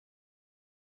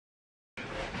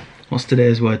What's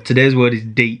today's word? Today's word is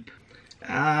deep.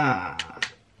 Ah,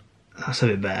 that's a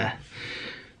bit better.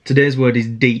 Today's word is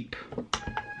deep.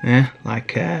 Yeah,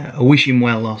 like a wishing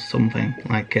well or something.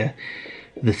 Like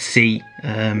the sea.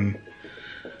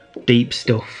 Deep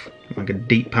stuff. Like a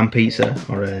deep pan pizza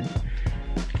or a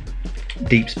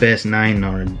Deep Space Nine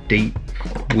or a deep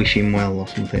wishing well or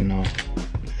something. Or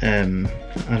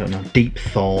I don't know. Deep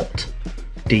thought.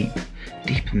 Deep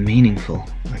and meaningful.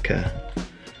 Like a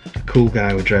cool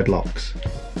guy with dreadlocks,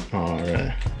 or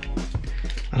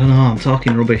I don't know, I'm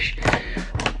talking rubbish,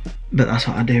 but that's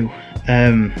what I do.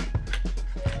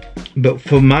 But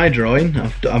for my drawing,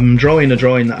 I'm drawing a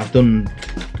drawing that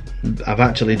I've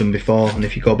actually done before, and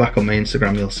if you go back on my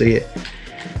Instagram you'll see it,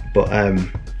 but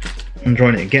I'm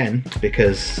drawing it again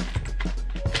because,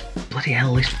 bloody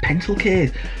hell, this pencil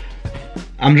case.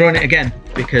 I'm drawing it again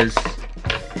because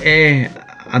A,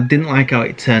 I didn't like how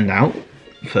it turned out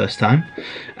first time,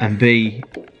 and B,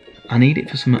 I need it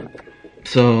for something.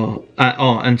 So,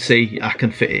 and C, I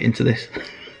can fit it into this.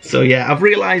 So yeah, I've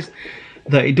realised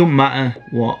that it doesn't matter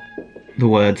what the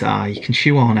words are, you can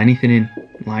shoehorn anything in.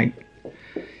 Like,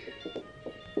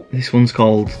 this one's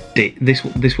called deep.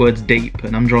 This word's deep,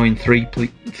 and I'm drawing three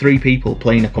people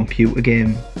playing a computer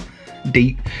game.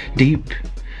 Deep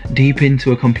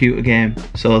into a computer game.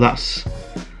 So that's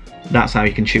how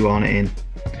you can shoehorn it in.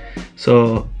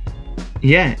 So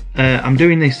yeah, I'm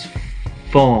doing this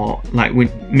for, like,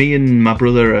 me and my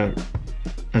brother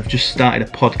have just started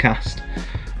a podcast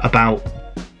about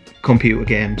computer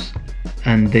games,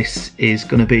 and this is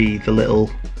going to be the little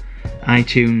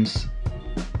iTunes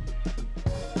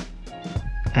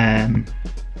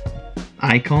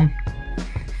icon.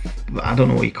 I don't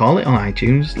know what you call it on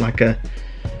iTunes, like an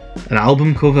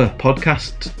album cover,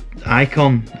 podcast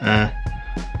icon,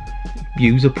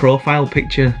 user profile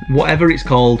picture, whatever it's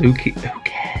called. Who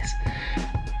cares?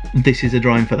 This is a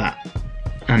drawing for that,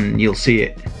 and you'll see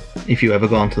it if you ever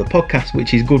go onto the podcast,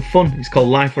 which is good fun. It's called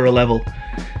Life for a Level,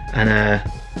 and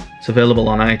it's available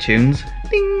on iTunes.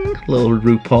 Ding! Little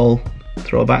RuPaul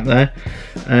throwback there.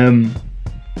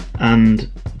 And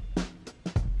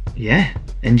yeah,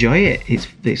 enjoy it.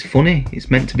 It's funny. It's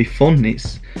meant to be fun.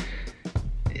 It's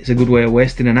a good way of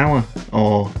wasting an hour,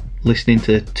 or listening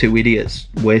to two idiots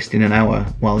wasting an hour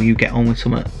while you get on with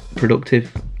something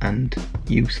productive and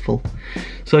useful.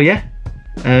 So yeah,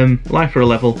 Life for a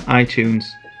Level, iTunes.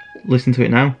 Listen to it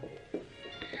now.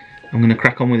 I'm going to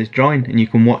crack on with this drawing, and you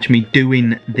can watch me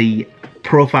doing the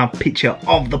profile picture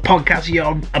of the podcast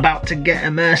you're about to get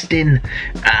immersed in.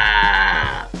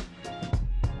 Ah!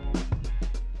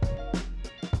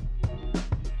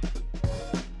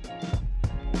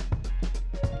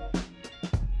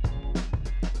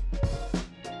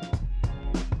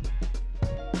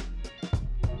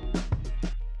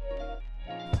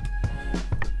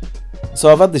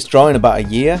 So I've had this drawing about a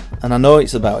year, and I know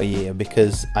it's about a year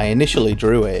because I initially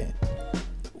drew it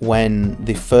when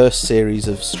the first series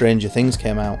of Stranger Things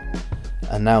came out,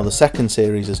 and now the second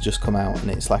series has just come out,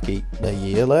 and it's like a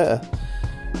year later.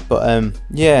 But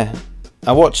yeah,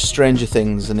 I watched Stranger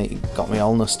Things and it got me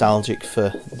all nostalgic for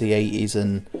the 80s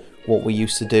and what we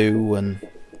used to do and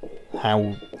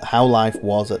how life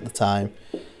was at the time.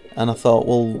 And I thought,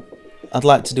 well, I'd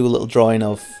like to do a little drawing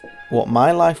of what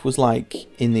my life was like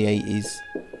in the 80s,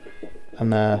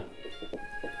 and I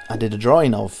did a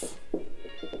drawing of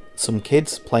some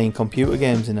kids playing computer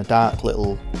games in a dark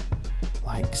little,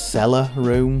 like, cellar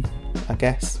room, I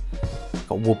guess.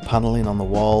 Got wood panelling on the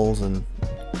walls and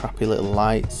crappy little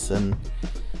lights, and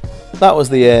that was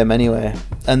the aim anyway.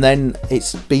 And then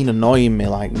it's been annoying me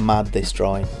like mad, this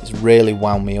drawing. It's really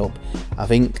wound me up.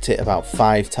 I've inked it about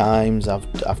 5 times.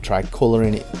 I've tried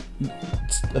colouring it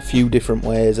a few different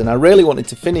ways, and I really wanted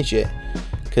to finish it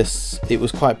because it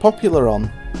was quite popular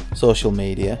on social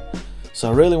media, so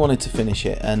I really wanted to finish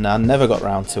it, and I never got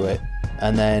round to it.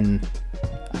 And then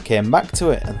I came back to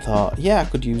it and thought, yeah, I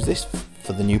could use this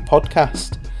for the new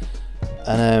podcast,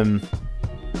 and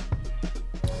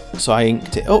so I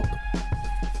inked it up,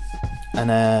 and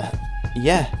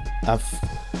yeah,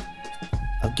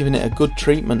 I've given it a good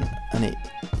treatment, and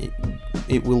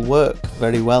it will work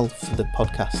very well for the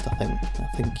podcast. I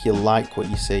think you'll like what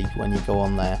you see when you go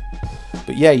on there.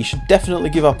 But yeah, you should definitely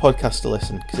give our podcast a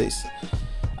listen, because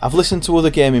I've listened to other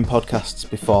gaming podcasts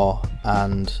before,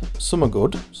 and some are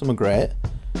good, some are great,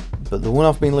 but the one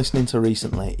I've been listening to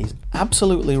recently is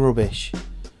absolutely rubbish.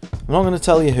 I'm not going to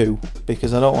tell you who,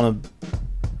 because I don't want to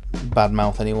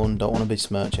badmouth anyone, don't want to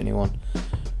besmirch anyone,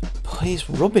 but it's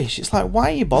rubbish. It's like,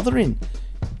 why are you bothering?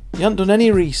 You haven't done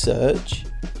any research,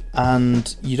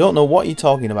 and you don't know what you're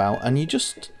talking about, and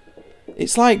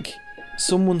it's like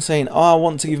someone saying, "Oh, I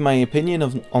want to give my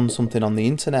opinion on something on the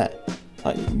internet."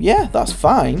 Like, yeah, that's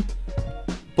fine,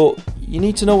 but you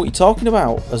need to know what you're talking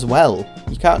about as well.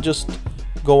 You can't just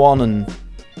go on and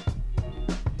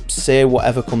say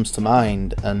whatever comes to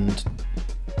mind and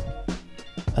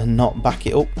not back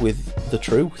it up with the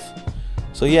truth.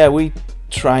 So yeah, we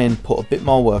try and put a bit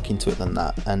more work into it than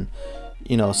that. And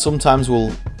you know, sometimes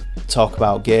we'll talk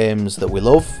about games that we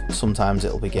love, sometimes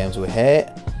it'll be games we hate,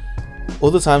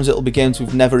 other times it'll be games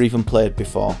we've never even played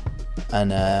before,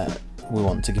 and we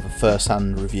want to give a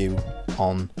first-hand review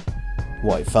on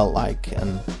what it felt like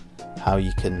and how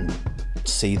you can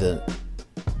see the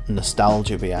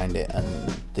nostalgia behind it and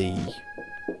the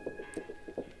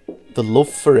love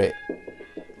for it.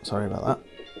 Sorry about that.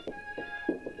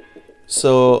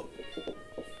 So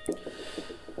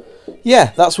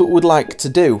yeah, that's what we'd like to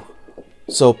do.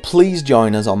 So please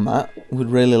join us on that. We'd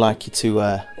really like you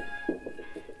to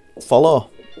follow.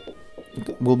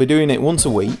 We'll be doing it once a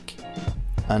week,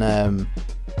 and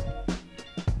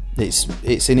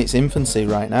it's in its infancy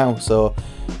right now. So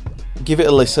give it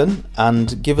a listen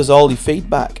and give us all your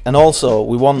feedback. And also,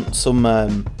 we want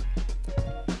some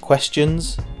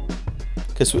questions,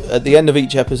 because at the end of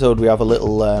each episode we have a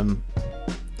little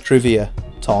trivia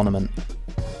tournament,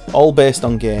 all based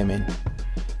on gaming.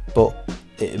 But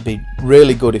it'd be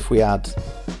really good if we had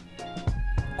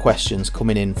questions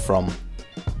coming in from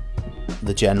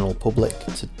the general public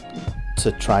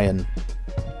to try and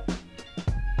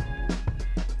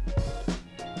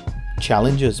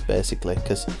challenge us, basically,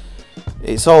 because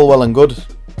it's all well and good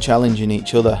challenging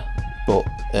each other, but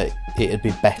it'd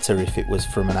be better if it was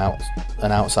from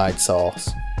an outside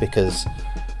source, because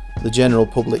the general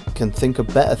public can think of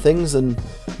better things than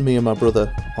me and my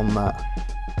brother on that.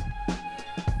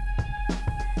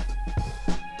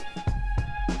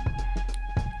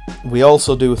 We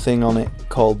also do a thing on it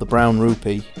called the Brown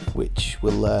Rupee, which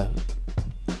will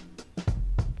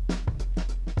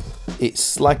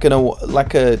it's like an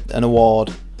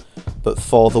award, but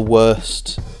for the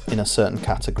worst in a certain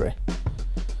category.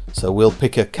 So we'll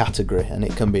pick a category, and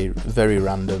it can be very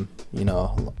random, you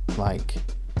know, like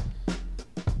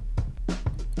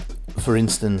for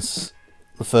instance,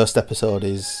 the first episode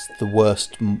is the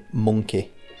worst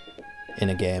monkey in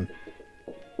a game.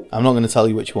 I'm not going to tell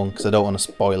you which one because I don't want to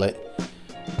spoil it,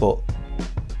 but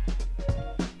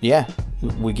yeah,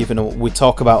 we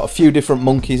talk about a few different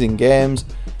monkeys in games,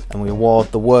 and we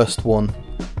award the worst one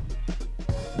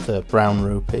the Brown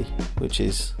Rupee, which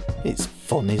is, it's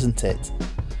fun, isn't it?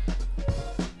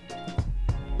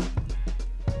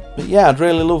 But yeah, I'd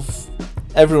really love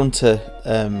everyone to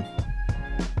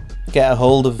get a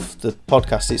hold of the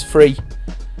podcast. It's free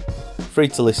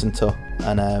to listen to,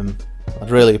 and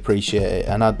I'd really appreciate it,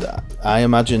 and I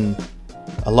imagine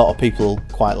a lot of people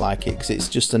quite like it, because it's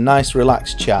just a nice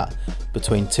relaxed chat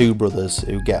between two brothers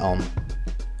who get on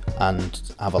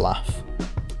and have a laugh.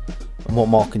 And what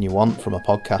more can you want from a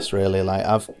podcast, really? Like,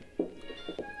 I've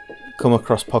come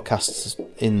across podcasts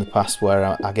in the past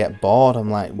where I get bored.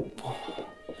 I'm like,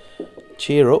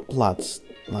 cheer up, lads.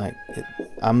 Like,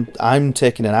 I'm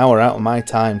taking an hour out of my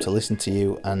time to listen to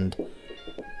you, and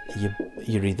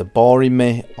you're either boring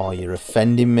me, or you're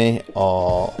offending me,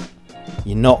 or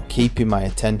you're not keeping my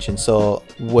attention. So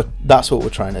that's what we're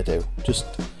trying to do, just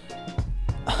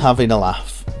having a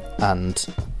laugh and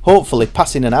hopefully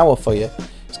passing an hour for you.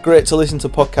 It's great to listen to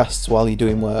podcasts while you're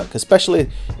doing work, especially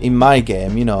in my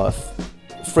game, you know, a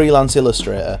freelance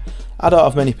illustrator. I don't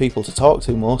have many people to talk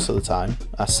to most of the time.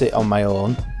 I sit on my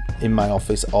own in my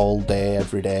office all day,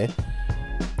 every day.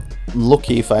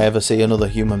 Lucky if I ever see another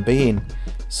human being.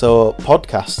 So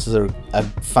podcasts are a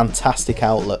fantastic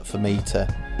outlet for me to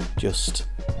just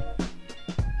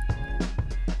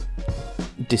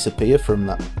disappear from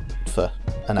that for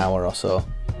an hour or so.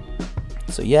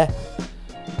 So yeah,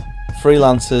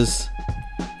 freelancers,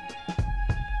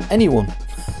 anyone,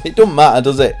 it doesn't matter,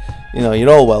 does it? You know, you're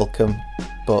all welcome.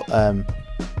 But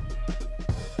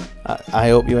I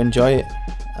hope you enjoy it,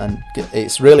 and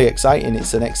it's really exciting.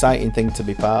 It's an exciting thing to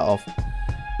be part of.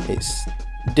 It's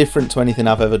different to anything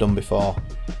I've ever done before.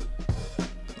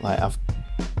 Like,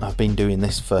 I've been doing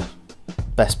this for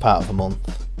best part of a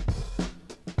month,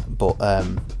 but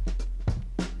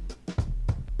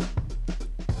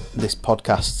this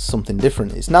podcast's something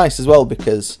different. It's nice as well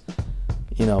because,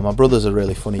 you know, my brother's a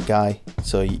really funny guy,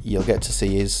 so you'll get to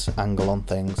see his angle on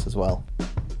things as well.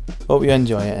 Hope you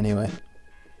enjoy it anyway.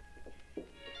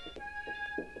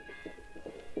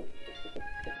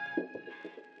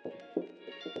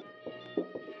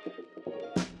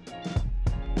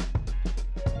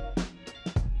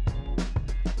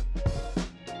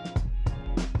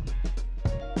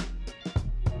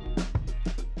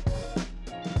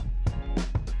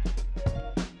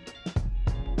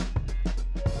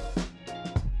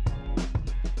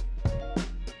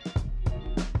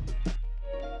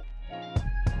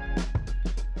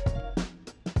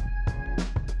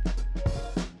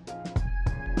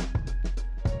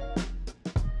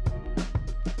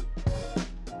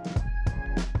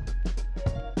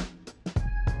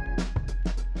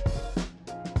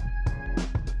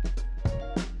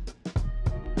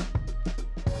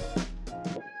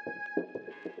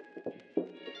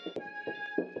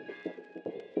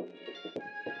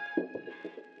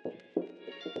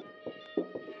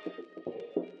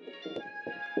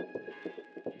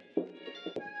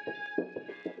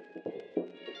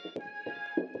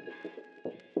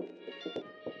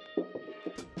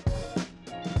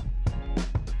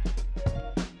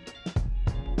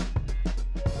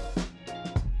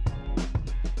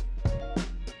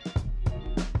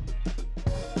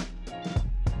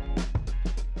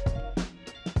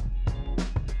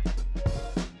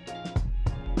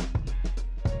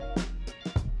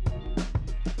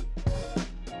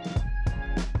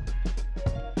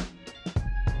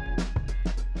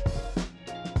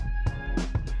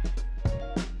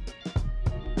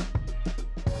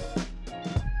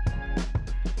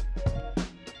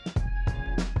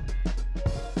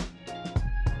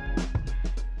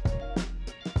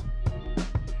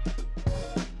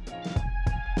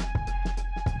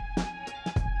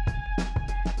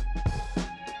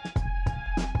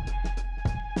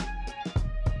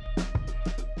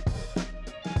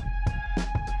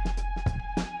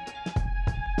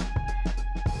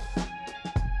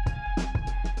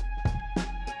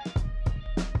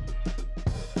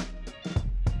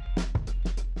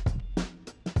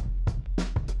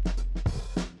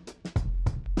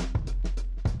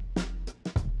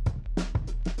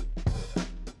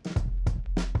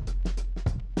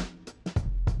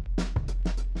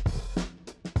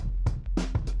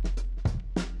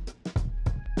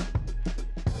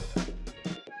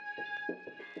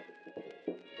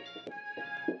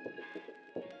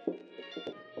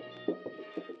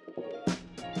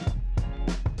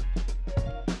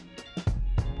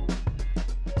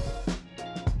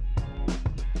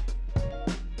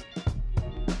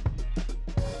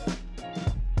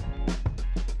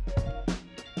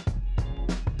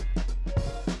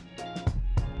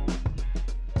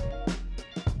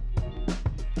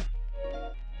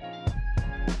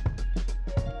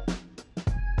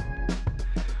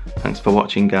 Thanks for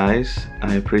watching, guys.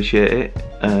 I appreciate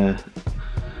it.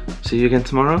 See you again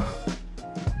tomorrow.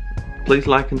 Please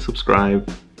like and subscribe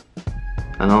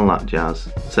and all that jazz.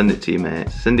 Send it to your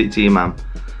mates, send it to your mum,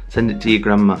 send it to your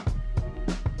grandma.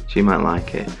 She might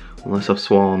like it. Unless I've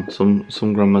sworn,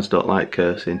 some grandmas don't like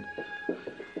cursing.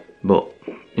 But,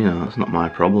 you know, that's not my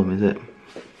problem, is it?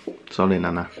 Sorry,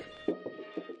 Nana.